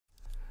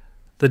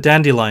The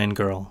Dandelion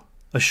Girl,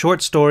 a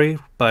short story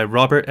by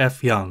Robert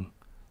F. Young,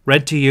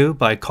 read to you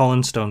by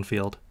Colin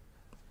Stonefield.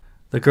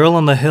 The girl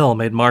on the hill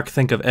made Mark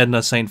think of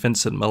Edna St.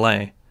 Vincent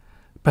Millay.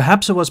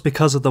 Perhaps it was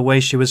because of the way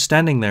she was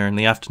standing there in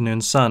the afternoon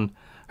sun,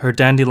 her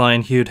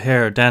dandelion-hued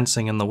hair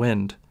dancing in the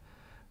wind.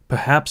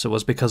 Perhaps it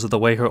was because of the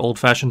way her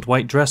old-fashioned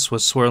white dress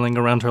was swirling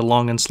around her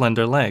long and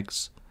slender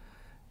legs.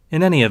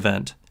 In any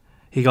event,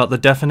 he got the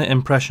definite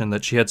impression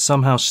that she had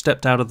somehow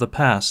stepped out of the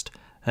past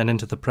and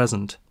into the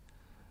present.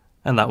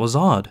 And that was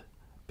odd,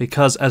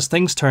 because as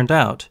things turned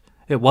out,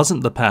 it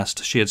wasn't the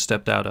past she had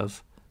stepped out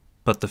of,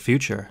 but the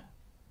future.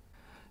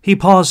 He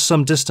paused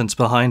some distance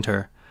behind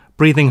her,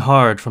 breathing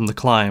hard from the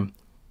climb.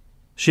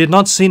 She had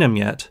not seen him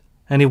yet,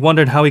 and he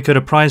wondered how he could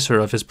apprise her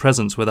of his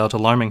presence without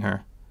alarming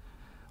her.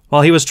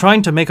 While he was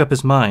trying to make up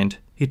his mind,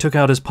 he took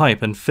out his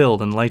pipe and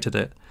filled and lighted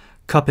it,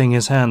 cupping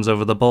his hands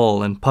over the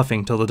bowl and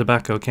puffing till the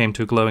tobacco came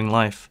to glowing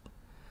life.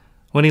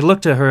 When he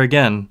looked at her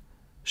again,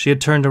 she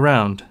had turned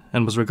around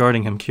and was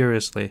regarding him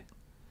curiously.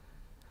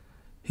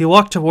 He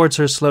walked towards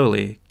her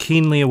slowly,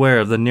 keenly aware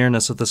of the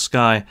nearness of the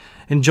sky,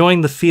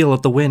 enjoying the feel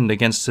of the wind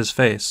against his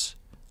face.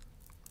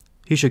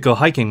 He should go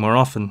hiking more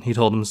often, he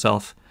told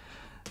himself.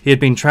 He had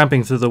been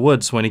tramping through the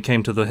woods when he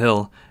came to the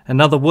hill, and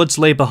now the woods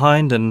lay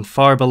behind and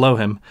far below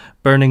him,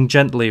 burning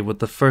gently with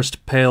the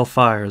first pale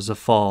fires of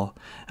fall,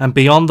 and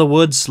beyond the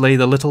woods lay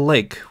the little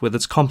lake with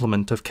its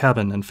complement of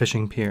cabin and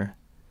fishing pier.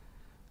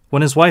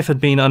 When his wife had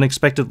been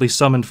unexpectedly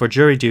summoned for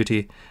jury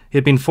duty, he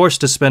had been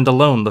forced to spend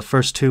alone the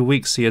first 2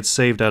 weeks he had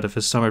saved out of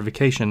his summer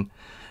vacation,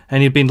 and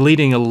he had been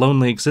leading a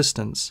lonely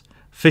existence,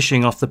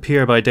 fishing off the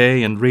pier by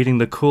day and reading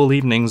the cool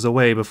evenings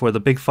away before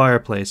the big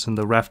fireplace in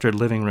the raftered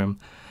living room.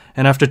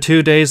 And after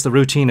 2 days the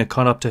routine had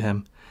caught up to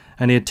him,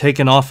 and he had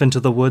taken off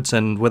into the woods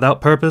and without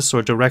purpose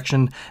or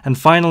direction, and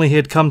finally he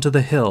had come to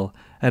the hill,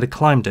 and had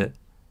climbed it,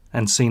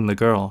 and seen the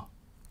girl.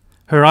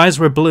 Her eyes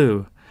were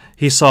blue,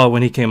 he saw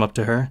when he came up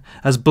to her,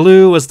 as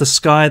blue as the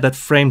sky that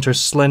framed her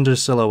slender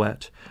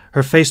silhouette.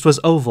 Her face was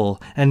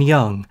oval, and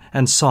young,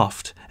 and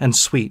soft, and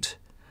sweet.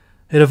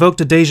 It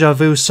evoked a déjà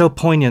vu so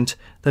poignant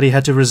that he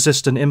had to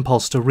resist an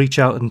impulse to reach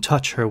out and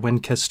touch her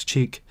wind-kissed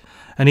cheek,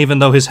 and even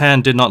though his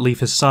hand did not leave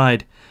his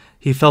side,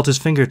 he felt his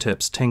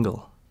fingertips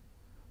tingle.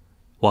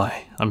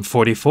 "Why, I'm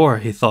 44,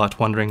 he thought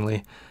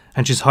wonderingly,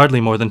 and she's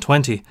hardly more than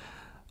 20.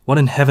 What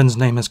in heaven's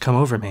name has come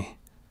over me?"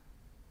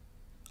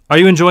 "Are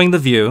you enjoying the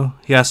view?"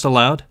 he asked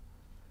aloud.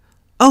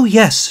 "Oh,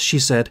 yes," she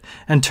said,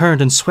 and turned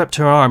and swept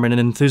her arm in an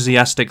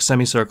enthusiastic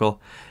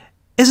semicircle.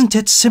 "Isn't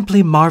it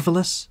simply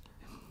marvelous?"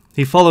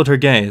 He followed her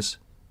gaze.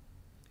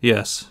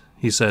 "Yes,"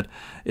 he said,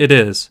 "it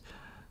is."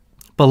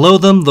 Below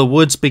them the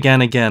woods began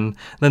again,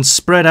 then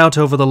spread out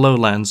over the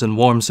lowlands in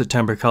warm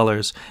September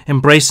colors,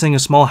 embracing a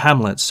small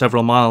hamlet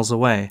several miles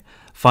away,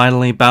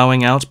 finally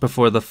bowing out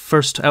before the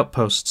first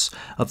outposts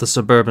of the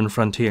suburban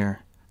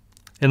frontier.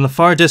 In the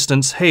far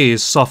distance,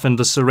 haze softened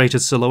the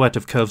serrated silhouette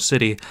of Cove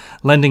City,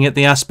 lending it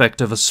the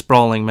aspect of a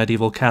sprawling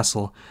medieval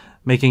castle,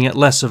 making it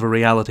less of a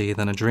reality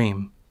than a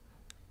dream.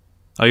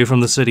 "Are you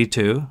from the city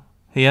too?"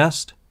 he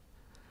asked.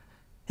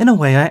 "In a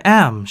way I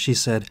am," she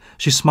said.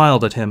 She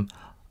smiled at him.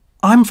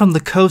 "I'm from the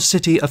Cove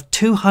City of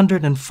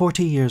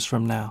 240 years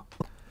from now."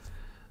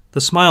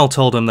 The smile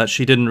told him that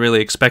she didn't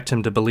really expect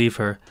him to believe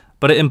her,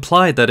 but it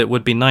implied that it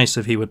would be nice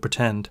if he would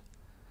pretend.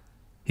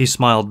 He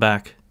smiled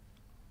back.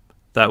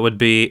 "That would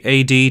be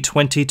AD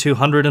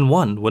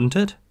 2201, wouldn't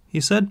it?" he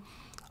said.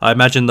 "I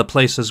imagine the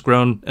place has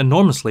grown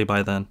enormously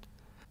by then."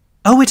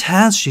 "Oh, it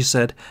has," she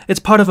said. "It's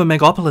part of a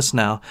megapolis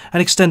now,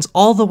 and extends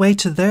all the way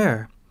to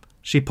there."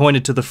 She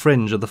pointed to the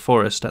fringe of the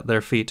forest at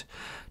their feet.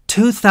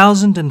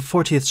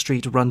 2040th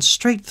Street runs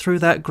straight through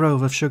that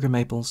grove of sugar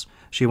maples,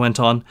 she went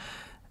on.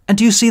 "And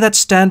do you see that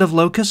stand of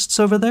locusts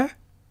over there?"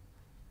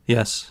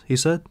 "Yes," he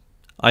said.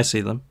 "I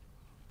see them."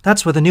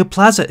 "That's where the new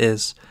plaza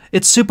is.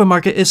 Its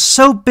supermarket is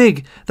so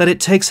big that it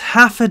takes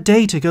half a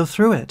day to go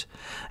through it,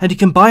 and you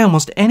can buy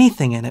almost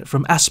anything in it,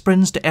 from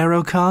aspirins to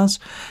aero cars.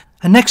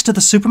 And next to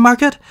the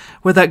supermarket,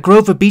 where that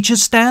grove of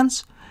beeches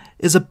stands,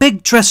 is a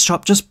big dress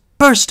shop just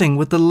bursting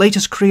with the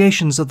latest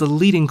creations of the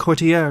leading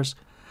courtiers.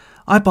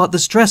 I bought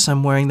this dress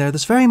I'm wearing there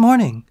this very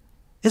morning.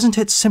 Isn't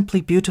it simply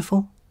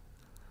beautiful?"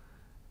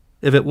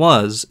 If it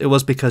was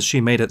because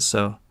she made it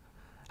so.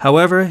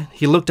 However,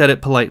 he looked at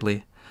it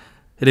politely.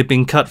 It had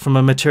been cut from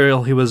a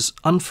material he was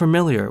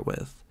unfamiliar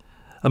with,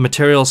 a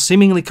material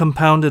seemingly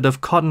compounded of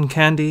cotton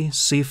candy,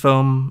 sea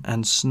foam,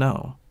 and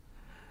snow.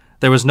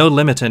 There was no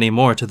limit any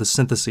more to the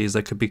syntheses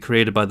that could be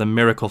created by the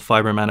miracle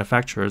fiber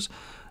manufacturers,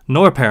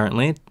 nor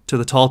apparently to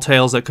the tall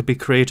tales that could be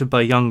created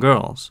by young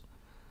girls.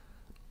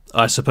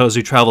 "I suppose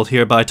you traveled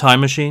here by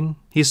time machine?"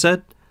 he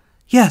said.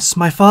 "Yes,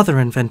 my father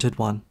invented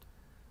one."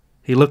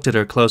 He looked at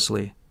her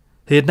closely.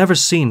 He had never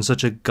seen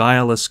such a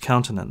guileless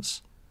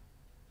countenance.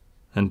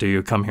 "And do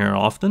you come here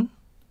often?"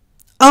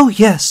 "Oh,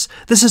 yes.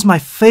 This is my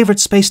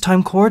favorite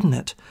space-time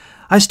coordinate.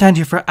 I stand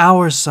here for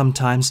hours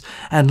sometimes,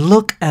 and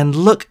look and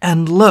look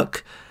and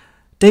look.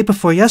 Day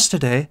before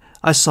yesterday,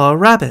 I saw a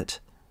rabbit,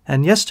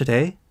 and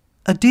yesterday,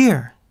 a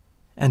deer,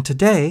 and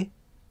today,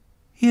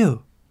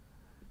 you."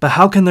 "But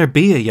how can there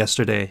be a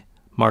yesterday?"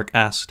 Mark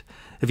asked,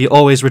 if you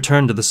always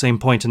returned to the same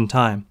point in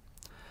time.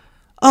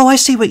 Oh, I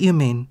see what you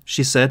mean,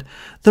 she said.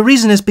 The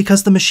reason is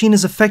because the machine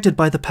is affected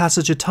by the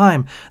passage of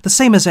time, the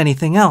same as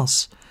anything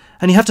else,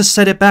 and you have to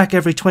set it back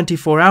every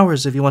 24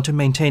 hours if you want to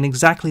maintain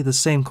exactly the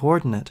same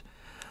coordinate.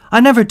 I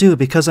never do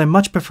because I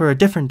much prefer a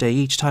different day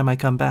each time I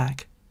come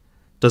back.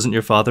 Doesn't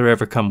your father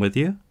ever come with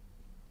you?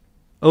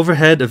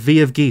 Overhead, a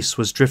V of geese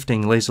was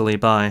drifting lazily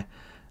by,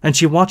 and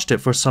she watched it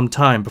for some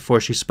time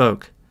before she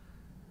spoke.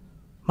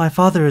 My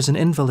father is an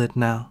invalid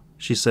now,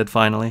 she said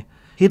finally.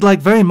 He'd like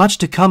very much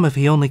to come if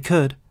he only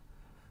could.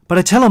 But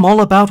I tell him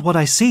all about what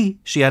I see,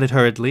 she added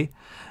hurriedly,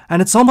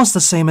 and it's almost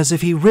the same as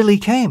if he really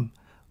came.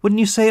 Wouldn't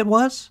you say it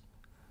was?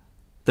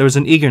 There was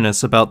an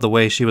eagerness about the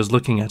way she was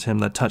looking at him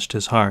that touched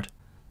his heart.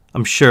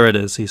 I'm sure it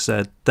is, he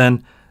said.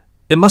 Then,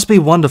 it must be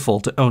wonderful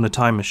to own a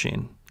time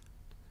machine.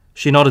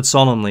 She nodded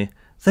solemnly.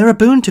 They're a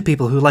boon to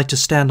people who like to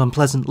stand on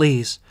pleasant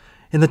leas.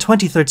 In the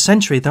 23rd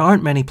century, there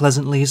aren't many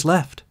pleasant leas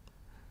left.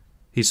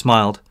 He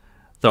smiled.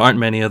 There aren't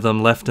many of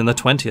them left in the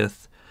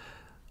 20th.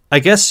 I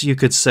guess you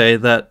could say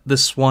that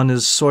this one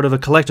is sort of a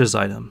collector's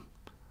item.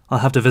 I'll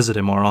have to visit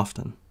it more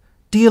often.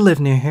 Do you live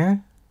near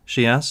here?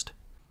 She asked.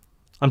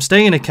 I'm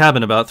staying in a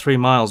cabin about 3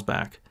 miles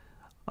back.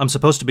 I'm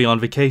supposed to be on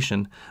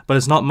vacation, but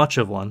it's not much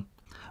of one.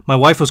 My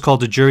wife was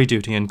called to jury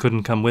duty and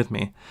couldn't come with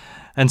me,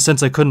 and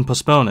since I couldn't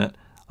postpone it,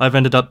 I've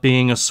ended up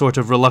being a sort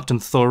of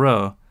reluctant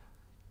Thoreau.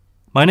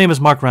 My name is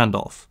Mark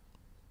Randolph.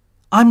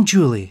 I'm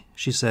Julie,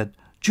 she said.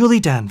 Julie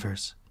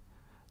Danvers.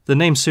 The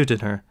name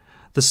suited her,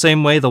 the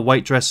same way the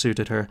white dress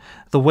suited her,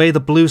 the way the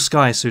blue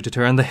sky suited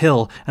her, and the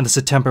hill and the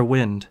September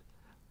wind.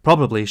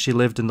 Probably she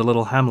lived in the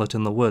little hamlet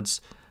in the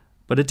woods,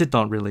 but it did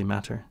not really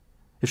matter.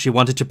 If she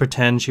wanted to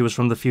pretend she was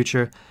from the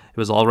future, it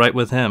was all right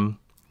with him.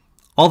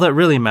 All that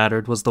really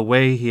mattered was the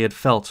way he had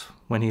felt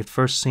when he had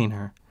first seen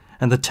her,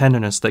 and the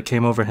tenderness that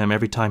came over him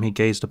every time he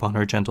gazed upon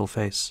her gentle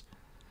face.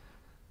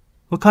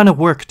 "What kind of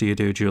work do you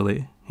do,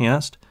 Julie?" he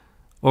asked.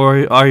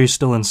 "Or are you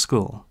still in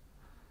school?"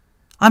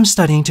 "I'm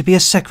studying to be a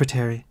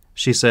secretary,"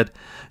 she said.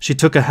 She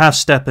took a half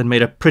step and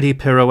made a pretty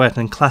pirouette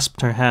and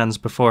clasped her hands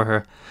before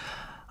her.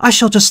 "I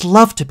shall just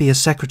love to be a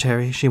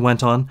secretary," she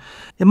went on.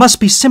 "It must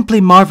be simply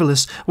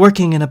marvelous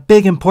working in a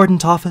big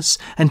important office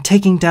and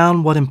taking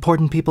down what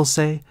important people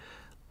say.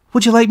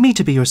 Would you like me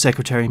to be your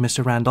secretary,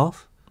 Mr.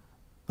 Randolph?"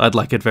 "I'd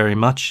like it very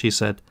much," he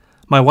said.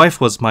 "My wife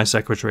was my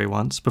secretary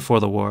once, before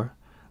the war.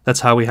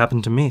 That's how we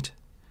happened to meet."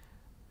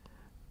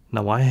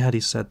 Now why had he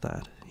said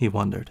that, he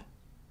wondered.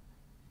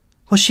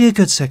 "Was she a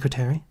good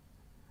secretary?"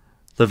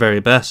 "The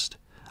very best.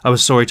 I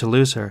was sorry to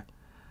lose her.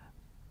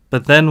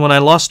 But then when I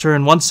lost her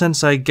in one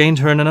sense, I gained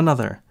her in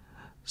another.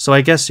 So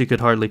I guess you could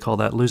hardly call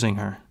that losing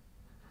her."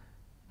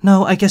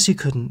 "No, I guess you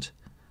couldn't.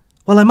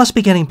 Well, I must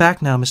be getting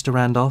back now, Mr.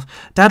 Randolph.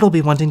 Dad will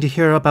be wanting to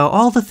hear about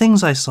all the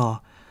things I saw,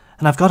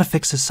 and I've got to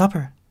fix his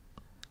supper."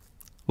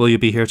 "Will you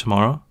be here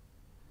tomorrow?"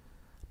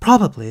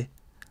 "Probably.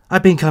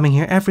 I've been coming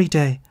here every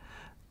day.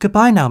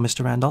 Goodbye now,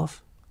 Mr.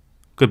 Randolph."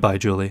 "Goodbye,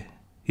 Julie,"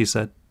 he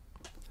said.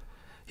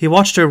 He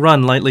watched her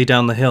run lightly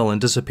down the hill and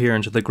disappear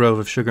into the grove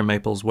of sugar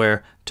maples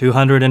where,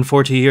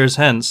 240 years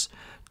hence,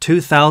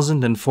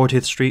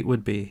 2040th Street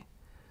would be.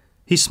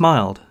 He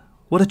smiled.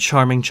 What a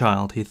charming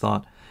child, he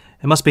thought.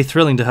 It must be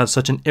thrilling to have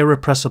such an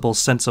irrepressible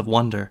sense of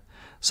wonder,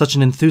 such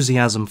an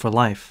enthusiasm for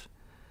life.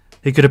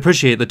 He could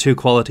appreciate the two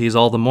qualities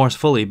all the more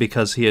fully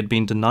because he had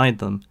been denied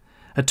them.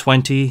 At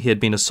 20, he had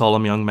been a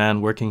solemn young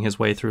man working his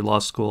way through law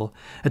school.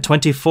 At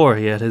 24,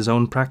 he had his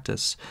own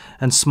practice,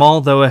 and small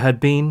though it had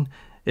been,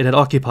 it had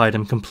occupied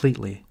him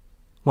completely.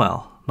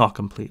 Well, not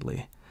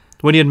completely.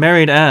 When he had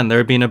married Anne, there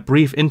had been a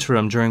brief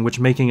interim during which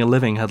making a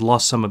living had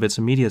lost some of its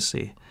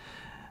immediacy.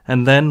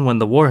 And then, when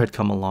the war had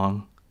come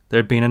along, there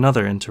had been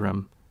another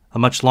interim, a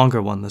much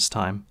longer one this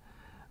time,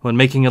 when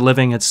making a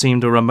living had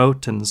seemed a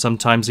remote and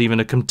sometimes even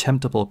a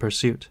contemptible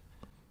pursuit.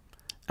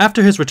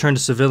 After his return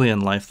to civilian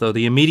life, though,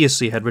 the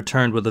immediacy had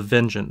returned with a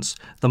vengeance,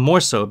 the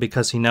more so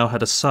because he now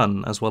had a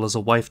son as well as a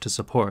wife to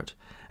support,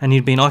 and he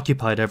had been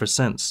occupied ever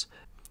since.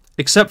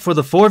 Except for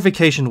the 4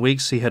 vacation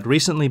weeks he had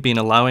recently been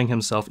allowing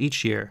himself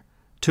each year,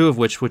 2 of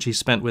which he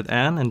spent with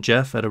Anne and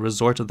Jeff at a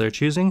resort of their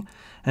choosing,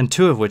 and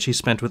 2 of which he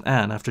spent with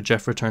Anne after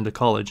Jeff returned to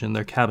college in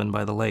their cabin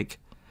by the lake.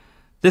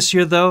 This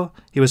year, though,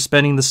 he was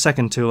spending the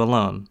second 2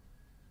 alone.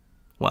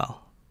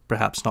 Well,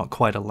 perhaps not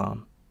quite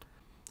alone.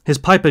 His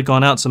pipe had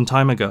gone out some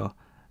time ago,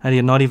 and he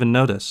had not even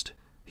noticed.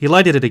 He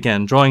lighted it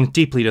again, drawing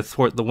deeply to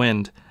thwart the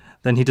wind.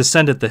 Then he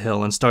descended the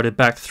hill and started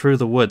back through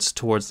the woods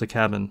towards the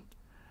cabin.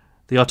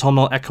 The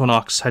autumnal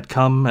equinox had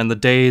come, and the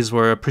days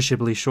were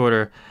appreciably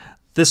shorter.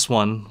 This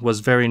one was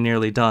very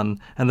nearly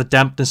done, and the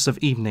dampness of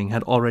evening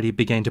had already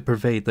begun to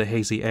pervade the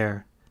hazy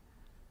air.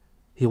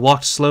 He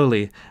walked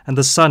slowly, and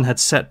the sun had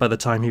set by the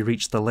time he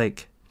reached the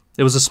lake.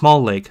 It was a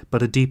small lake,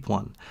 but a deep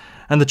one,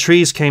 and the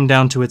trees came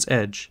down to its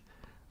edge.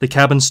 The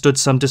cabin stood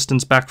some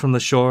distance back from the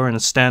shore in a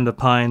stand of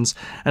pines,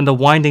 and a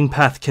winding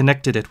path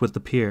connected it with the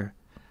pier.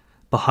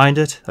 Behind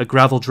it, a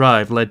gravel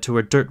drive led to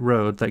a dirt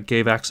road that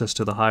gave access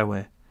to the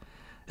highway.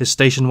 His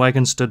station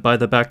wagon stood by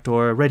the back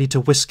door, ready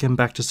to whisk him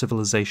back to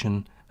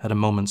civilization at a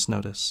moment's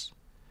notice.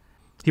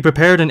 He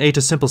prepared and ate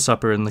a simple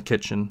supper in the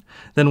kitchen,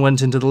 then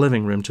went into the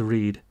living room to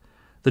read.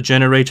 The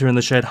generator in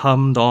the shed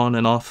hummed on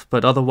and off,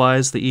 but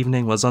otherwise the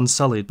evening was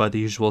unsullied by the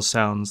usual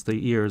sounds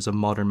the ears of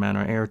modern men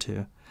are heir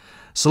to.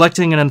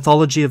 Selecting an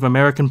anthology of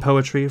American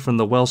poetry from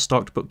the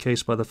well-stocked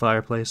bookcase by the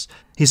fireplace,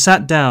 he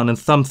sat down and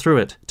thumbed through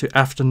it to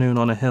Afternoon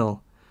on a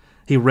Hill.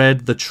 He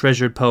read the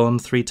treasured poem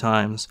 3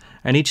 times,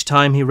 and each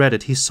time he read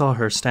it he saw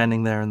her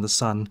standing there in the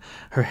sun,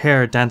 her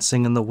hair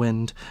dancing in the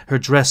wind, her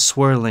dress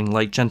swirling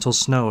like gentle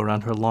snow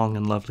around her long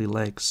and lovely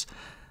legs,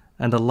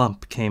 and a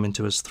lump came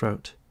into his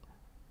throat,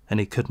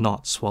 and he could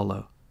not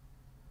swallow.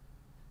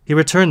 He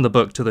returned the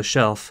book to the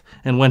shelf,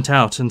 and went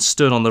out and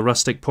stood on the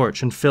rustic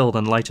porch and filled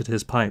and lighted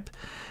his pipe.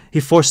 He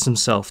forced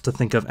himself to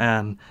think of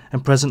Anne,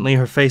 and presently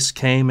her face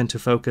came into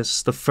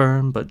focus, the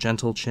firm but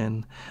gentle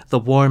chin, the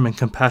warm and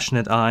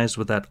compassionate eyes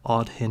with that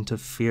odd hint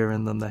of fear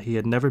in them that he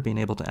had never been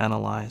able to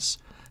analyze,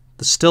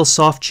 the still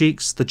soft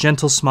cheeks, the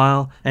gentle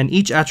smile, and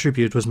each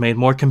attribute was made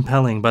more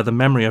compelling by the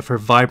memory of her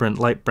vibrant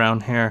light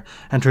brown hair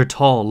and her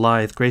tall,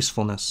 lithe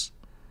gracefulness.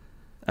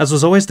 As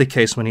was always the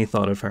case when he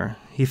thought of her,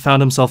 he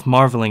found himself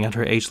marveling at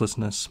her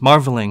agelessness,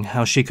 marveling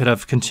how she could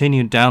have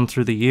continued down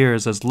through the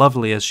years as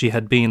lovely as she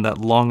had been that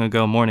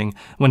long-ago morning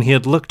when he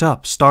had looked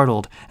up,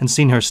 startled, and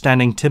seen her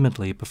standing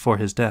timidly before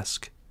his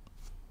desk.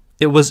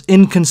 It was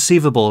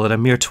inconceivable that a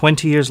mere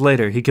 20 years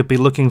later he could be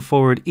looking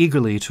forward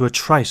eagerly to a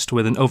tryst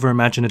with an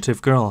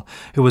over-imaginative girl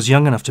who was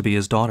young enough to be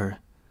his daughter.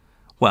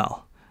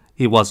 Well,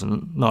 he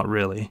wasn't, not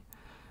really.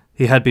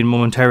 He had been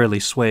momentarily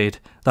swayed,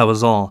 that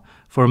was all.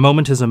 For a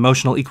moment his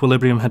emotional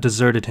equilibrium had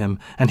deserted him,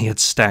 and he had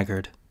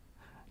staggered.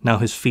 Now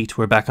his feet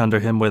were back under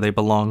him where they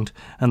belonged,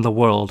 and the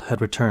world had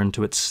returned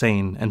to its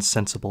sane and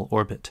sensible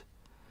orbit.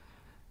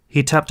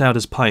 He tapped out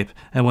his pipe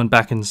and went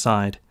back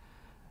inside.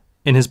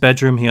 In his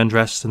bedroom he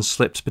undressed and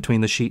slipped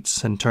between the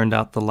sheets and turned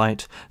out the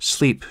light.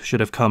 Sleep should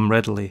have come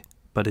readily,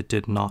 but it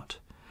did not.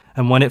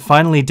 And when it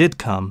finally did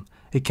come,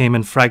 it came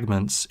in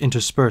fragments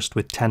interspersed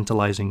with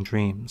tantalizing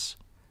dreams.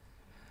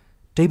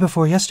 "Day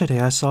before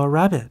yesterday I saw a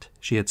rabbit,"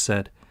 she had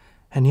said,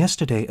 "and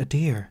yesterday a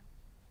deer,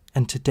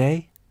 and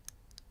today,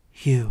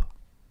 you."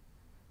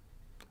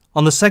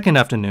 On the second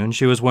afternoon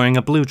she was wearing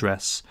a blue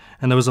dress,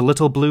 and there was a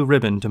little blue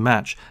ribbon to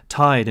match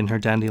tied in her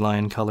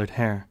dandelion-colored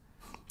hair.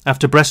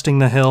 After breasting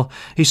the hill,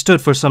 he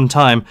stood for some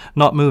time,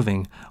 not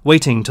moving,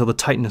 waiting till the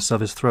tightness of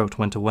his throat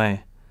went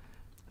away.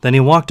 Then he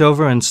walked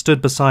over and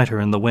stood beside her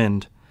in the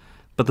wind.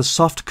 But the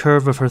soft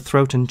curve of her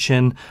throat and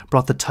chin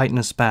brought the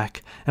tightness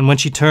back, and when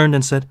she turned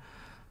and said,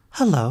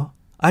 "Hello,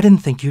 I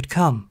didn't think you'd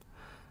come,"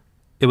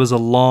 it was a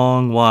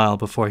long while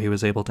before he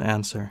was able to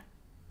answer.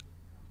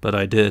 "But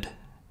I did,"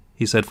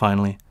 he said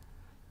finally.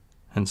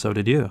 "And so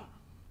did you."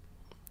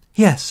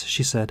 "Yes,"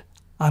 she said,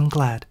 "I'm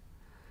glad."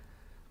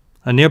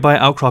 A nearby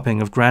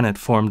outcropping of granite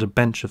formed a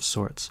bench of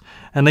sorts,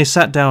 and they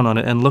sat down on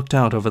it and looked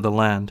out over the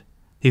land.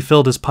 He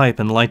filled his pipe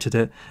and lighted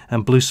it,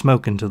 and blew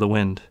smoke into the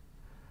wind.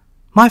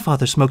 "My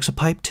father smokes a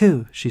pipe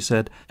too," she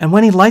said, "and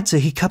when he lights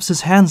it he cups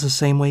his hands the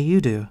same way you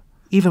do,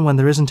 even when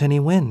there isn't any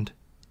wind.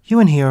 You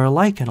and he are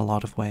alike in a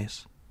lot of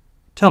ways."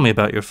 "Tell me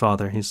about your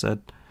father," he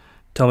said.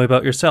 "Tell me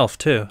about yourself,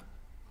 too."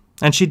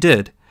 And she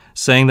did,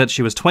 saying that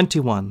she was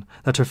 21,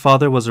 that her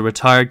father was a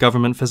retired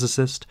government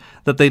physicist,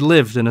 that they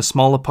lived in a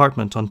small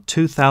apartment on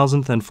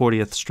 2000th and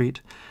 40th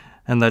Street,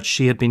 and that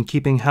she had been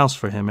keeping house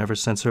for him ever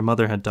since her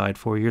mother had died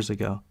 4 years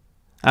ago.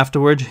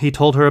 Afterward, he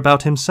told her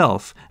about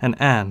himself, and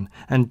Anne,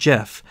 and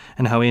Jeff,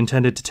 and how he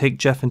intended to take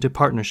Jeff into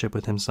partnership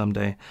with him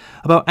someday,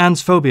 about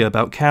Anne's phobia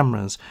about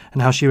cameras,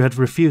 and how she had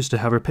refused to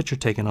have her picture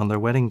taken on their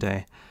wedding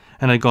day,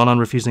 and had gone on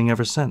refusing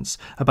ever since,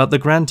 about the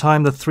grand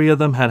time the 3 of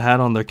them had had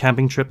on their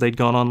camping trip they'd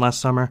gone on last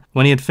summer.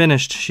 When he had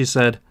finished, she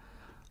said,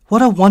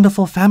 "What a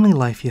wonderful family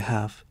life you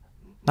have.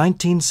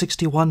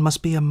 1961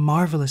 must be a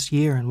marvelous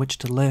year in which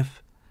to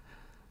live."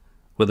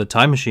 "With a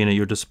time machine at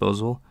your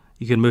disposal,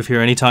 you can move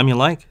here any time you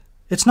like."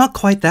 "It's not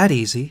quite that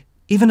easy.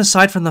 Even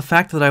aside from the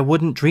fact that I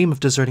wouldn't dream of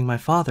deserting my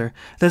father,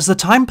 there's the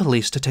time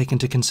police to take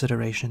into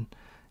consideration.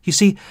 You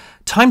see,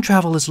 time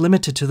travel is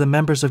limited to the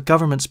members of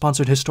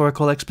government-sponsored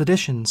historical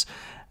expeditions,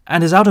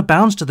 and is out of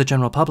bounds to the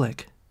general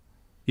public."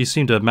 "You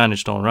seem to have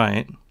managed all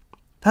right."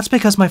 "That's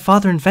because my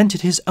father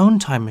invented his own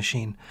time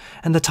machine,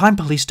 and the time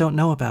police don't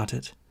know about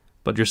it."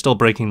 "But you're still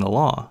breaking the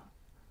law."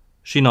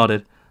 She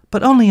nodded.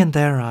 "But only in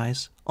their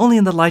eyes, only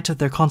in the light of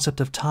their concept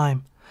of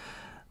time.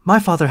 My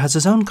father has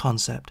his own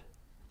concept."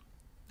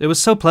 It was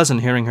so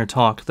pleasant hearing her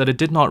talk that it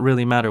did not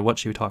really matter what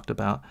she talked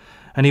about,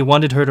 and he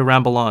wanted her to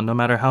ramble on no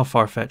matter how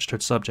far-fetched her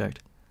subject.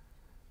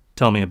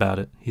 "Tell me about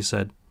it," he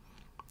said.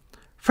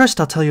 "First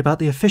I'll tell you about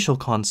the official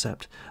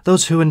concept.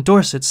 Those who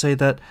endorse it say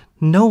that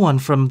no one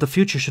from the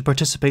future should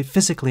participate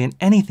physically in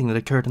anything that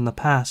occurred in the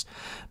past,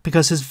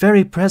 because his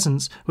very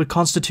presence would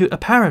constitute a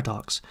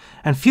paradox,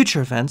 and future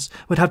events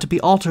would have to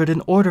be altered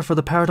in order for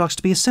the paradox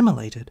to be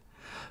assimilated.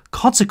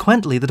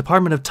 Consequently, the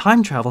Department of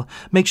Time Travel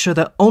makes sure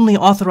that only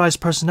authorized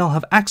personnel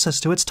have access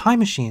to its time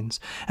machines,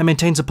 and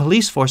maintains a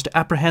police force to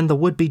apprehend the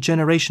would-be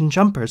generation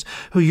jumpers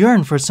who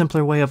yearn for a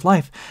simpler way of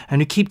life,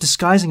 and who keep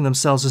disguising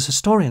themselves as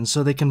historians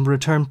so they can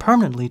return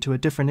permanently to a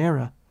different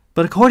era.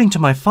 But according to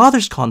my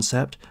father's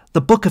concept,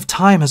 the book of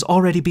time has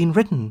already been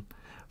written.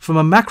 From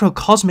a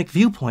macrocosmic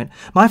viewpoint,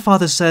 my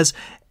father says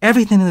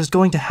everything that is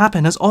going to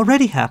happen has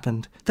already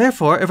happened.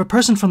 Therefore, if a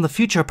person from the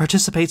future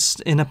participates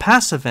in a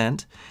past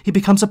event, he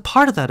becomes a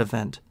part of that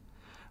event,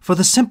 for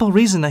the simple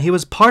reason that he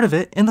was part of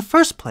it in the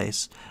first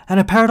place, and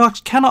a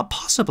paradox cannot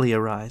possibly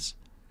arise.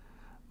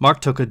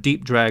 Mark took a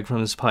deep drag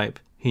from his pipe.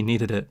 He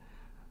needed it.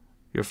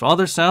 "Your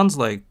father sounds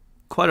like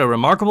quite a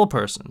remarkable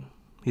person,"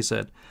 he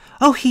said.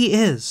 "Oh, he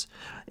is."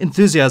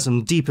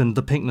 Enthusiasm deepened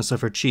the pinkness of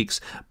her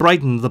cheeks,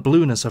 brightened the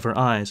blueness of her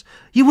eyes.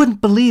 "You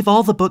wouldn't believe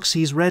all the books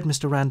he's read,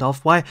 Mr.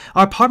 Randolph. Why,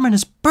 our apartment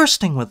is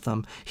bursting with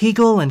them.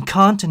 Hegel and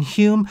Kant and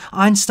Hume,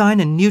 Einstein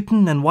and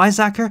Newton and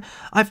Weizsäcker.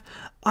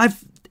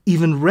 I've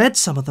even read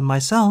some of them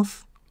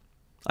myself."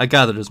 "I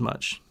gathered as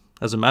much.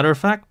 As a matter of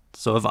fact,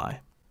 so have I."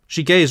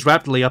 She gazed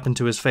raptly up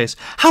into his face.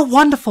 "How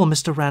wonderful,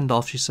 Mr.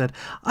 Randolph," she said.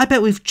 "I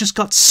bet we've just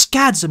got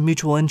scads of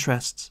mutual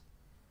interests."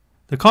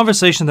 The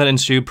conversation that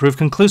ensued proved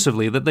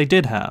conclusively that they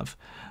did have,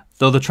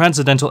 though the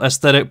transcendental,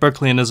 aesthetic,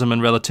 Berkeleyanism,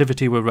 and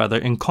relativity were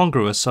rather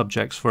incongruous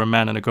subjects for a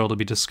man and a girl to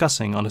be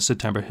discussing on a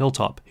September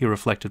hilltop, he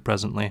reflected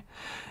presently,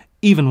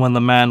 even when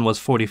the man was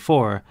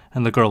 44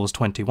 and the girl was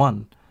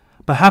 21.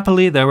 But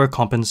happily there were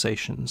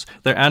compensations.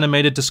 Their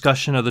animated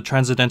discussion of the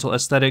transcendental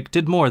aesthetic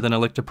did more than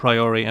elicit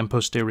priori and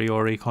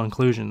posteriori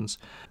conclusions.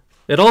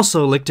 It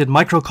also elicted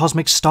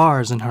microcosmic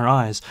stars in her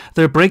eyes.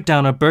 Their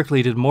breakdown of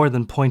Berkeley did more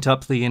than point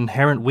up the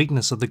inherent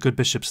weakness of the good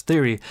bishop's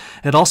theory.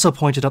 It also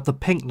pointed up the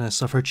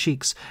pinkness of her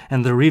cheeks,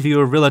 and the review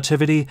of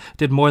relativity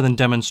did more than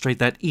demonstrate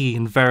that E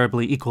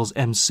invariably equals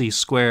mc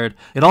squared.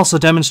 It also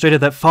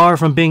demonstrated that far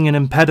from being an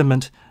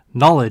impediment,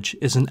 knowledge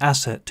is an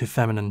asset to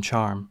feminine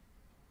charm.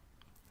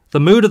 The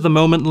mood of the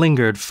moment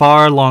lingered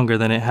far longer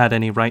than it had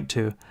any right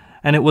to,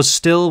 and it was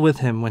still with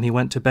him when he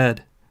went to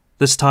bed.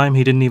 This time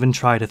he didn't even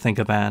try to think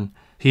of Anne.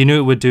 He knew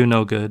it would do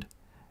no good.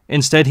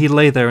 Instead he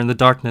lay there in the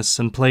darkness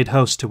and played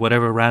host to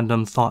whatever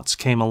random thoughts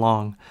came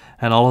along,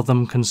 and all of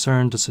them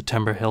concerned a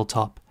September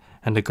hilltop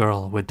and a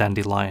girl with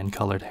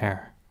dandelion-colored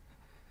hair.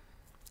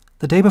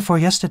 "The day before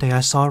yesterday I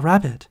saw a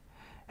rabbit,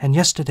 and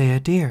yesterday a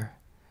deer,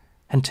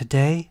 and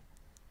today,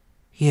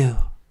 you."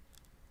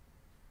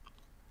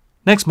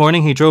 Next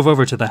morning he drove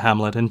over to the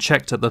hamlet and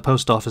checked at the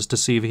post office to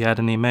see if he had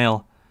any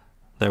mail.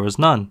 There was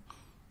none.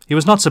 He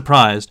was not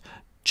surprised.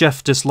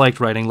 Jeff disliked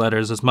writing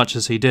letters as much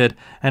as he did,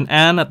 and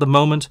Anne at the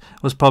moment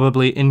was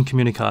probably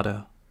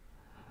incommunicado.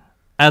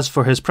 As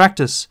for his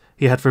practice,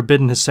 he had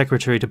forbidden his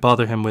secretary to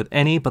bother him with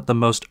any but the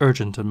most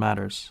urgent of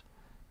matters.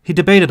 He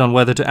debated on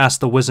whether to ask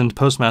the wizened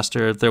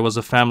postmaster if there was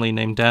a family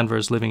named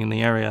Danvers living in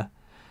the area.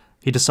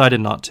 He decided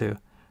not to.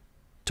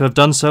 To have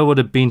done so would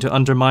have been to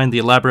undermine the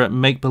elaborate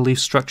make-believe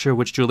structure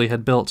which Julie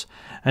had built,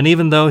 and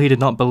even though he did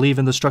not believe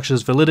in the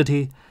structure's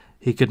validity,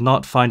 he could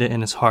not find it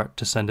in his heart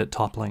to send it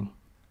toppling.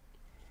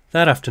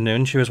 That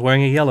afternoon she was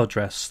wearing a yellow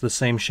dress, the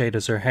same shade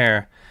as her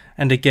hair,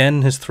 and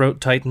again his throat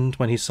tightened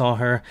when he saw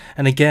her,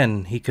 and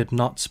again he could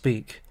not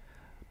speak.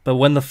 But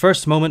when the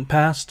first moment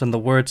passed and the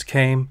words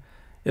came,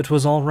 it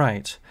was all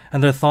right,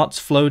 and their thoughts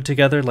flowed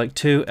together like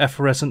two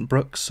effervescent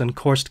brooks and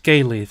coursed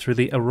gaily through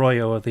the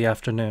arroyo of the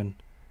afternoon.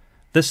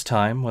 This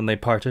time, when they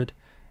parted,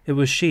 it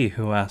was she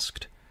who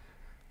asked,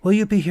 "Will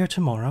you be here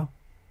tomorrow?"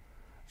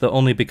 Though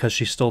only because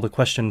she stole the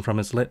question from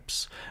his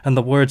lips, and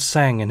the words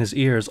sang in his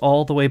ears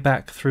all the way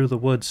back through the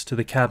woods to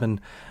the cabin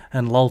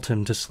and lulled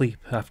him to sleep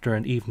after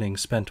an evening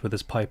spent with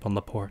his pipe on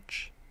the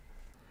porch.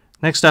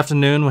 Next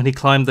afternoon, when he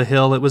climbed the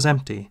hill, it was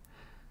empty.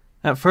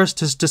 At first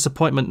his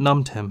disappointment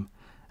numbed him,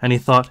 and he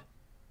thought,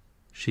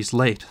 "She's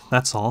late,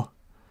 that's all.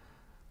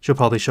 She'll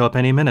probably show up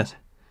any minute."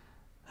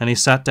 And he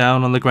sat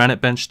down on the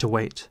granite bench to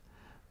wait.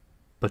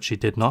 But she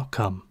did not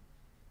come.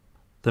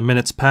 The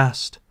minutes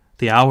passed,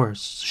 the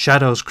hours,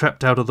 shadows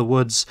crept out of the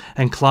woods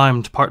and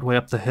climbed part way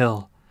up the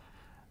hill.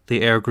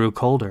 The air grew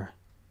colder.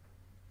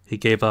 He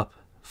gave up,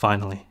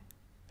 finally,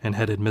 and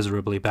headed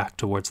miserably back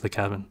towards the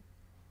cabin.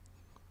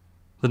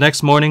 The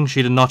next morning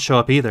she did not show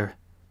up either,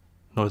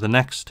 nor the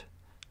next.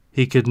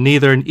 He could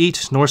neither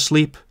eat nor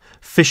sleep.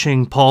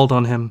 Fishing palled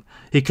on him.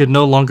 He could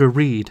no longer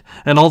read,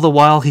 and all the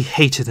while he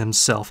hated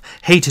himself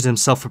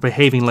for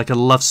behaving like a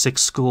lovesick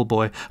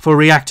schoolboy, for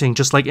reacting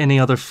just like any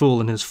other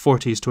fool in his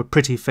 40s to a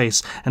pretty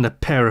face and a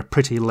pair of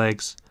pretty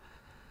legs.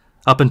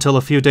 Up until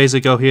a few days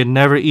ago he had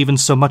never even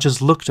so much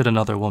as looked at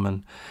another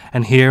woman,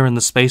 and here, in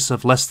the space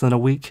of less than a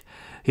week,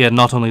 he had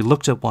not only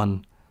looked at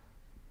one,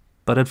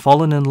 but had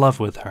fallen in love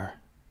with her.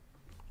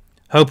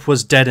 Hope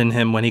was dead in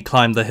him when he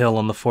climbed the hill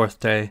on the 4th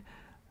day,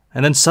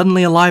 and then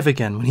suddenly alive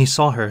again when he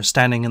saw her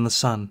standing in the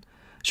sun.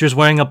 She was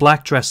wearing a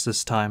black dress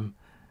this time,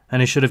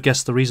 and he should have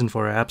guessed the reason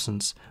for her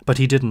absence, but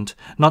he didn't,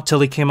 not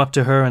till he came up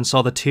to her and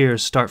saw the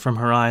tears start from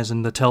her eyes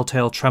and the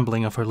telltale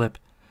trembling of her lip.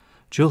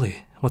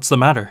 "Julie, what's the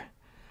matter?"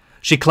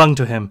 She clung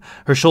to him,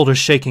 her shoulders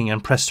shaking,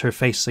 and pressed her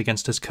face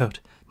against his coat.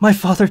 "My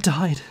father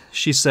died,"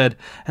 she said,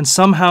 and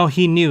somehow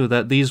he knew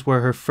that these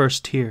were her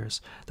first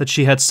tears, that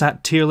she had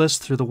sat tearless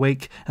through the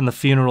wake and the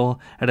funeral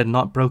and had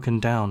not broken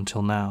down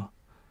till now.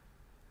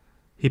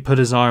 He put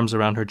his arms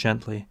around her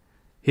gently.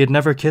 He had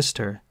never kissed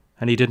her,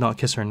 and he did not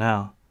kiss her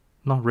now.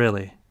 Not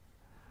really.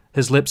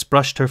 His lips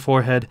brushed her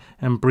forehead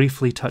and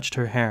briefly touched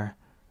her hair,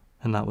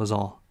 and that was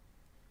all.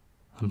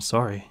 "I'm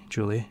sorry,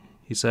 Julie,"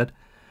 he said.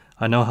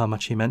 "I know how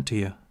much he meant to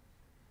you."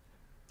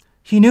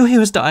 "He knew he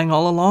was dying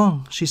all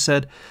along," she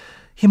said.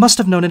 "He must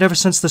have known it ever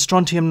since the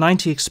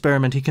strontium-90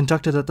 experiment he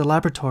conducted at the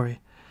laboratory.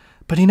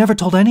 But he never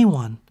told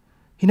anyone.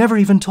 He never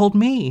even told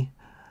me.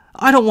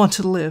 I don't want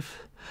to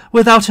live.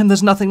 Without him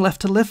there's nothing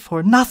left to live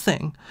for.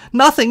 Nothing!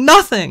 Nothing!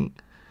 Nothing!"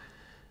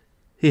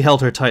 He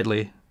held her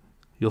tightly.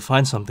 "You'll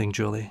find something,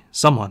 Julie.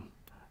 Someone.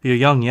 You're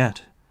young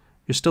yet.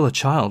 You're still a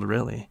child,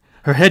 really."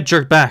 Her head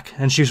jerked back,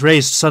 and she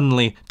raised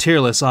suddenly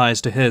tearless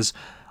eyes to his.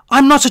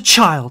 "I'm not a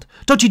child!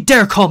 Don't you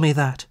dare call me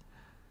that!"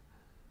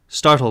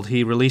 Startled,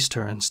 he released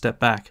her and stepped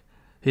back.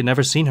 He had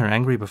never seen her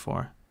angry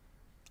before.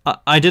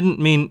 I didn't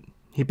mean,"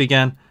 he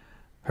began.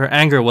 Her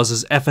anger was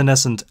as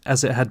evanescent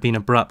as it had been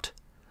abrupt.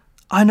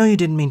 "I know you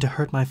didn't mean to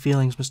hurt my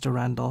feelings, Mr.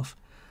 Randolph,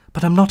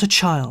 but I'm not a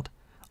child.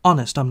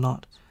 Honest, I'm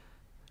not.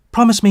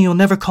 Promise me you'll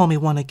never call me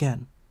one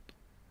again."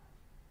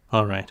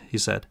 "All right," he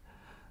said.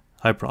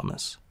 "I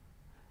promise."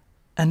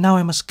 "And now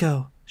I must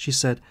go," she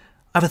said.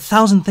 "I've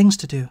 1,000 things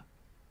to do."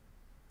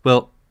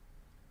 "Well,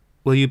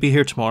 will you be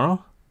here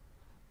tomorrow?"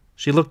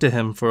 She looked at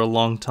him for a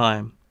long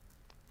time.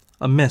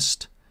 A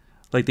mist,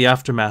 like the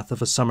aftermath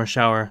of a summer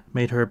shower,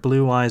 made her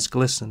blue eyes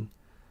glisten.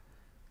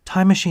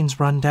 "Time machines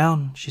run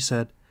down," she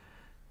said.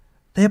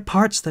 "They have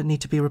parts that need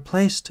to be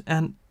replaced,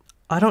 and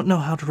I don't know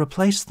how to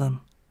replace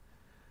them.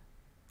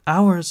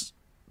 Ours,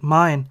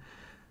 mine,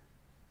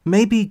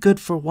 may be good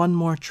for one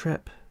more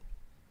trip,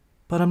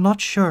 but I'm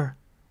not sure."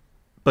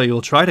 "But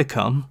you'll try to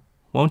come,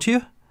 won't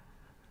you?"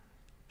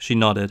 She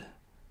nodded.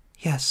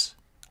 "Yes,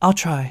 I'll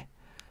try.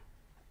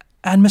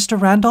 And Mr.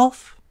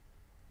 Randolph?"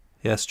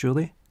 "Yes,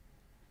 Julie?"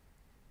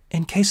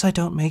 "In case I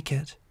don't make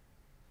it,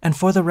 and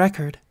for the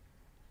record,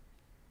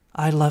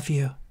 I love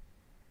you."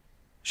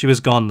 She was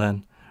gone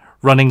then,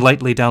 running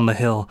lightly down the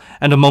hill,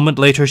 and a moment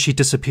later she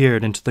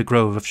disappeared into the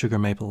grove of sugar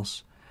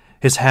maples.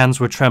 His hands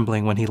were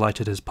trembling when he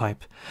lighted his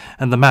pipe,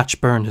 and the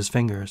match burned his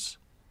fingers.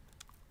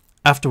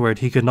 Afterward,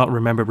 he could not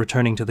remember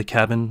returning to the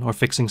cabin, or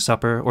fixing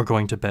supper, or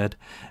going to bed,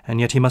 and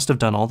yet he must have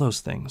done all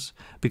those things,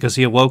 because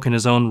he awoke in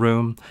his own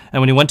room,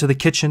 and when he went to the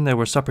kitchen there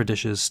were supper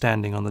dishes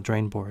standing on the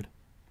drain board.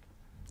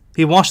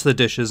 He washed the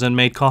dishes and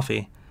made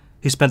coffee.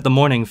 He spent the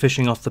morning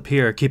fishing off the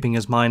pier, keeping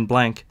his mind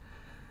blank.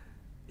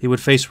 He would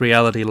face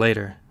reality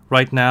later.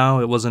 Right now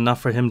it was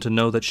enough for him to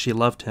know that she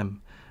loved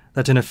him,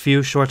 that in a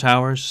few short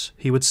hours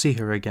he would see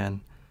her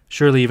again.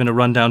 Surely even a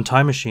run-down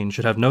time machine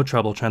should have no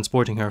trouble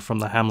transporting her from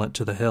the hamlet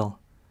to the hill.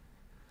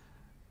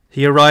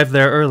 He arrived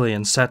there early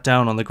and sat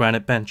down on the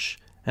granite bench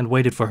and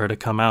waited for her to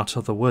come out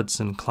of the woods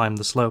and climb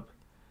the slope.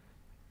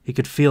 He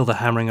could feel the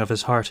hammering of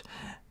his heart,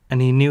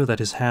 and he knew that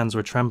his hands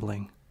were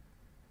trembling.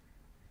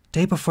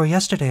 "Day before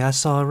yesterday I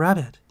saw a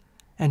rabbit,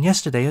 and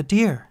yesterday a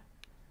deer,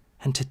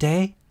 and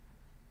today,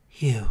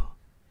 you."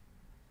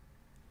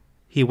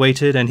 He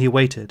waited and he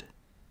waited,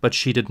 but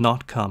she did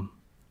not come.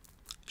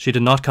 She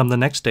did not come the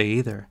next day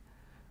either.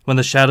 When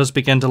the shadows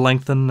began to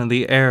lengthen and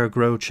the air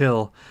grow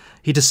chill,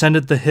 he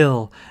descended the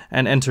hill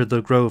and entered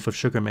the grove of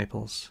sugar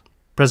maples.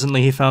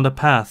 Presently he found a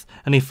path,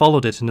 and he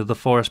followed it into the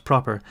forest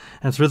proper,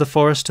 and through the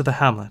forest to the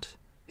hamlet.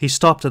 He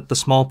stopped at the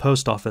small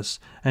post office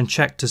and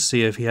checked to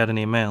see if he had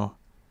any mail.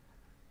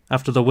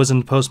 After the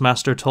wizened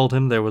postmaster told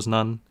him there was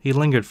none, he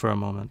lingered for a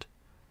moment.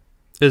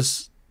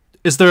 Is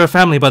there a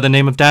family by the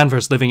name of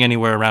Danvers living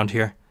anywhere around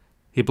here?"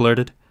 he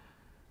blurted.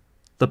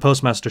 The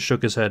postmaster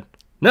shook his head.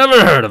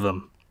 "Never heard of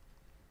them."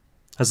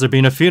 "Has there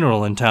been a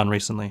funeral in town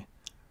recently?"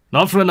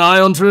 "Not for nigh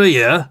onto a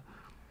year."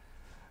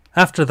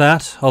 After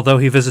that, although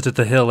he visited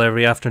the hill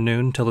every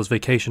afternoon till his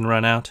vacation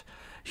ran out,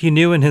 he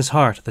knew in his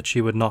heart that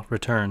she would not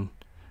return,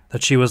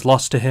 that she was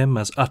lost to him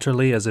as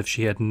utterly as if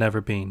she had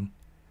never been.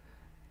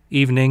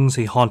 Evenings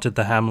he haunted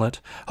the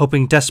hamlet,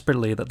 hoping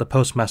desperately that the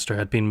postmaster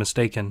had been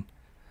mistaken.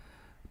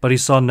 But he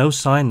saw no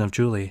sign of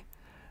Julie,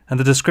 and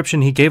the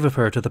description he gave of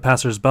her to the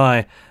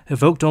passers-by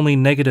evoked only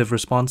negative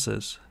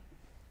responses.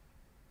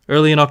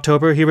 Early in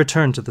October he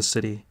returned to the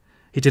city.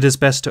 He did his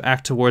best to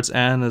act towards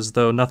Anne as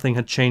though nothing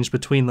had changed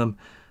between them,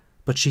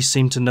 but she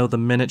seemed to know the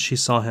minute she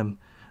saw him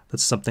that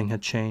something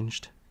had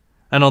changed.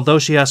 And although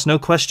she asked no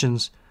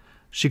questions,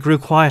 she grew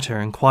quieter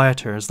and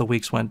quieter as the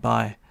weeks went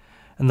by,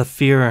 and the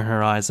fear in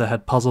her eyes that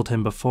had puzzled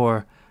him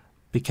before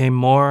became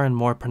more and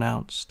more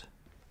pronounced.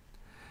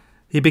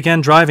 He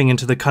began driving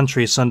into the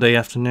country Sunday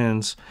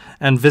afternoons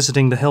and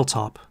visiting the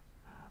hilltop.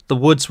 The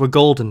woods were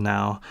golden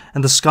now,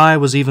 and the sky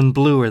was even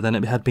bluer than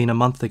it had been a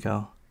month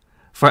ago.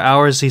 For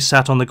hours he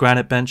sat on the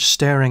granite bench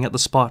staring at the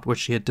spot where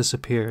she had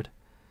disappeared.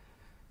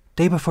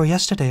 "Day before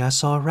yesterday I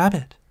saw a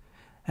rabbit,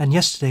 and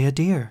yesterday a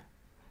deer,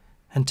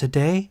 and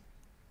today,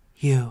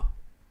 you."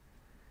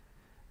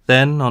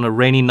 Then, on a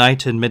rainy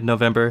night in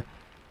mid-November,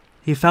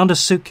 he found a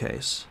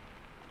suitcase.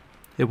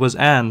 It was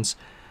Anne's,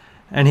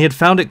 and he had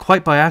found it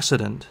quite by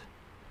accident.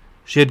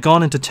 She had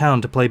gone into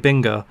town to play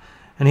bingo,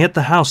 and he had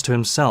the house to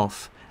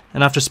himself,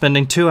 and after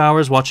spending 2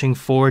 hours watching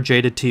 4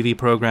 jaded TV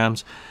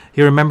programs,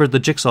 he remembered the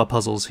jigsaw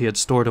puzzles he had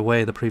stored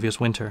away the previous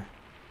winter.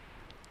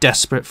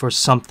 Desperate for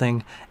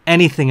something,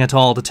 anything at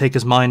all to take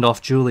his mind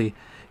off Julie,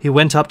 he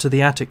went up to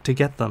the attic to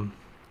get them.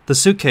 The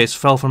suitcase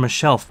fell from a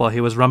shelf while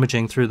he was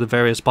rummaging through the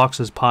various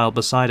boxes piled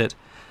beside it,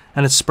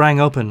 and it sprang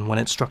open when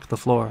it struck the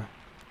floor.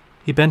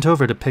 He bent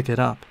over to pick it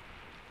up.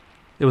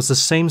 It was the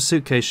same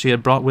suitcase she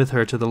had brought with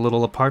her to the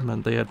little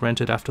apartment they had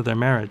rented after their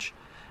marriage,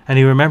 and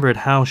he remembered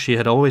how she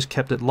had always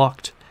kept it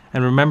locked,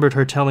 and remembered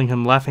her telling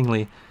him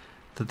laughingly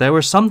that there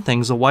were some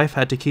things a wife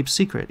had to keep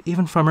secret,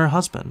 even from her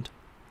husband.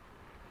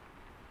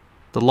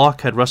 The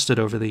lock had rusted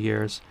over the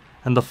years,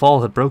 and the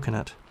fall had broken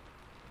it.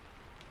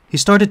 He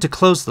started to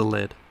close the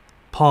lid,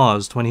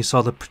 paused when he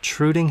saw the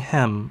protruding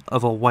hem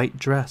of a white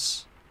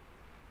dress.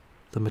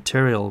 The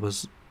material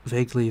was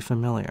vaguely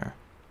familiar.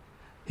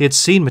 He had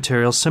seen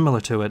material similar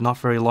to it not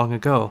very long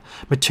ago,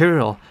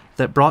 material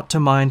that brought to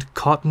mind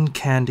cotton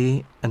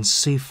candy and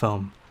sea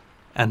foam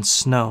and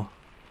snow.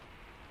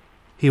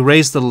 He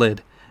raised the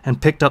lid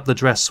and picked up the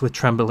dress with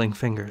trembling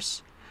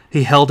fingers.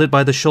 He held it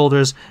by the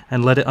shoulders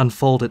and let it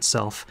unfold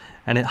itself,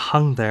 and it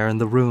hung there in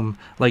the room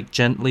like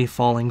gently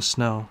falling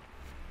snow.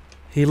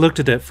 He looked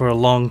at it for a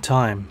long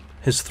time,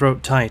 his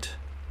throat tight.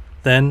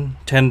 Then,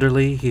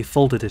 tenderly, he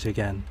folded it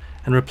again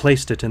and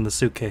replaced it in the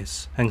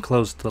suitcase and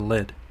closed the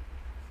lid.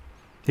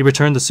 He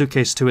returned the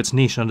suitcase to its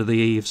niche under the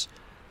eaves.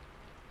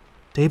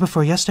 Day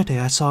before yesterday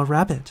I saw a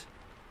rabbit,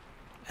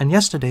 and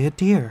yesterday a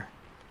deer,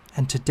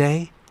 and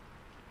today,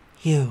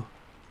 you.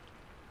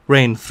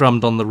 Rain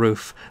thrummed on the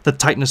roof. The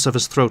tightness of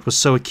his throat was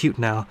so acute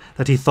now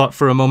that he thought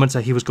for a moment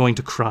that he was going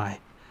to cry.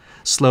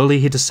 Slowly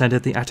he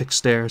descended the attic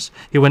stairs.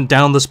 He went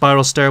down the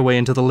spiral stairway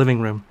into the living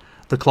room.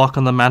 The clock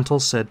on the mantel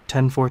said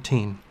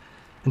 10:14.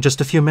 In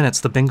just a few minutes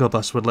the bingo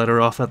bus would let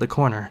her off at the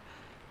corner,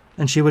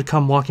 and she would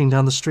come walking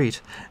down the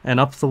street and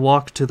up the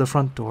walk to the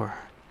front door.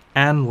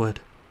 Anne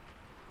would.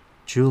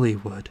 Julie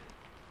would.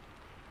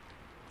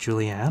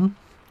 Julianne?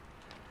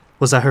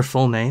 Was that her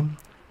full name?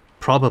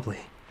 Probably.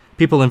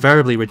 People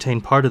invariably retain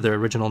part of their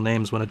original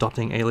names when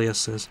adopting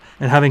aliases,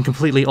 and having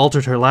completely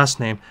altered her last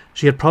name,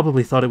 she had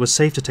probably thought it was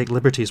safe to take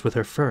liberties with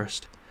her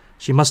first.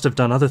 She must have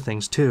done other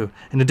things, too,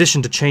 in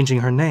addition to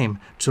changing her name,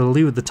 to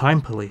elude the time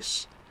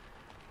police.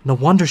 No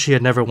wonder she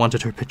had never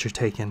wanted her picture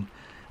taken,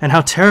 and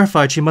how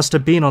terrified she must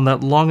have been on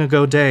that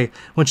long-ago day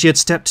when she had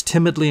stepped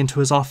timidly into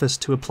his office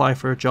to apply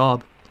for a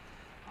job.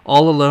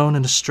 All alone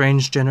in a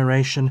strange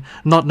generation,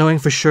 not knowing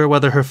for sure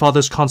whether her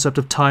father's concept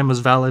of time was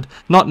valid,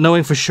 not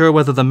knowing for sure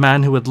whether the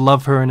man who would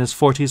love her in his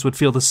 40s would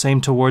feel the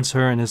same towards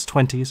her in his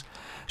 20s,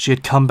 she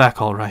had come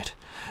back all right,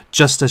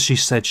 just as she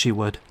said she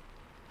would.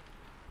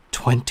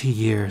 20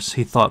 years,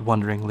 he thought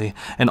wonderingly,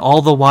 and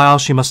all the while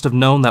she must have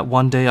known that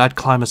one day I'd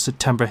climb a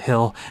September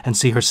hill and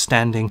see her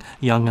standing,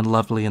 young and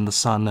lovely in the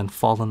sun, and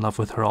fall in love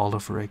with her all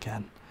over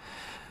again.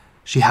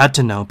 She had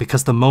to know,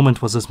 because the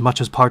moment was as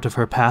much a part of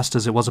her past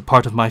as it was a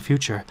part of my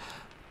future.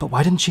 But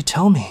why didn't she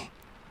tell me?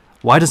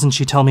 Why doesn't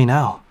she tell me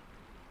now?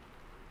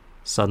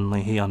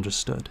 Suddenly he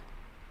understood.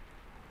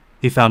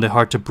 He found it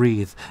hard to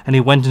breathe, and he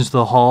went into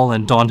the hall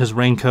and donned his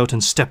raincoat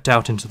and stepped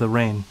out into the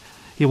rain.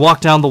 He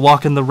walked down the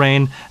walk in the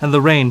rain, and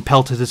the rain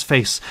pelted his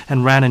face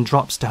and ran in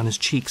drops down his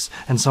cheeks,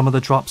 and some of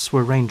the drops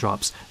were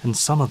raindrops, and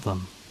some of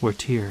them were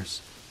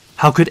tears.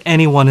 How could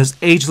anyone as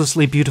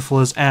agelessly beautiful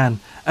as Anne,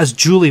 as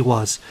Julie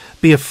was,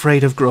 be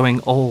afraid of growing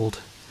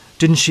old?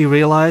 Didn't she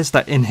realize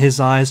that in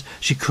his eyes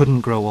she couldn't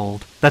grow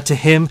old, that to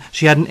him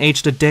she hadn't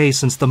aged a day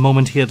since the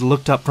moment he had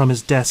looked up from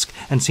his desk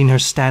and seen her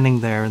standing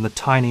there in the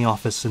tiny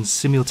office and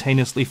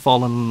simultaneously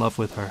fallen in love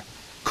with her?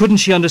 Couldn't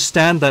she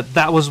understand that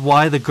that was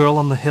why the girl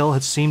on the hill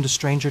had seemed a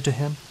stranger to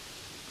him?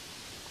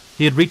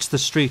 He had reached the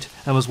street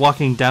and was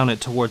walking down it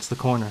towards the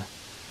corner.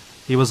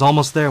 He was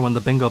almost there when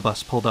the bingo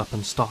bus pulled up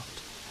and stopped,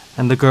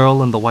 and the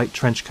girl in the white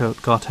trench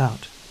coat got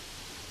out.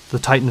 The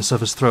tightness of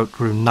his throat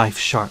grew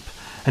knife-sharp,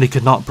 and he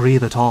could not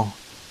breathe at all.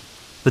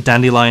 The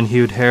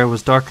dandelion-hued hair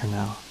was darker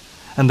now,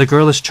 and the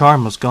girlish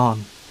charm was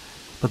gone,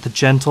 but the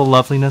gentle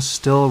loveliness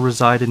still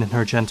resided in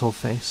her gentle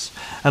face,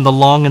 and the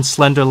long and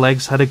slender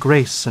legs had a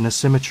grace and a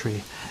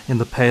symmetry in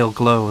the pale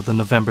glow of the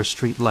November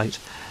street light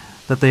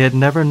that they had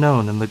never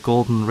known in the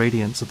golden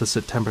radiance of the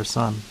September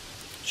sun.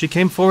 She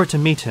came forward to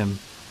meet him,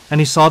 and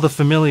he saw the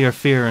familiar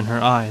fear in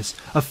her eyes,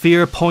 a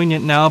fear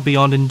poignant now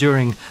beyond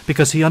enduring,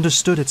 because he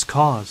understood its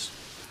cause.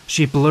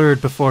 She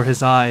blurred before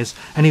his eyes,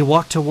 and he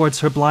walked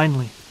towards her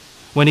blindly.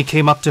 When he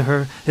came up to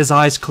her, his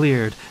eyes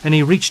cleared, and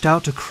he reached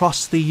out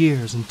across the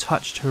years and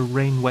touched her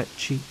rain-wet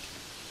cheek.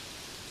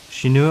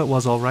 She knew it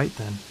was all right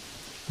then,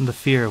 and the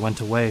fear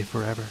went away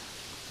forever.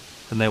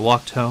 And they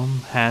walked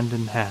home hand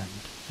in hand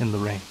in the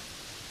rain.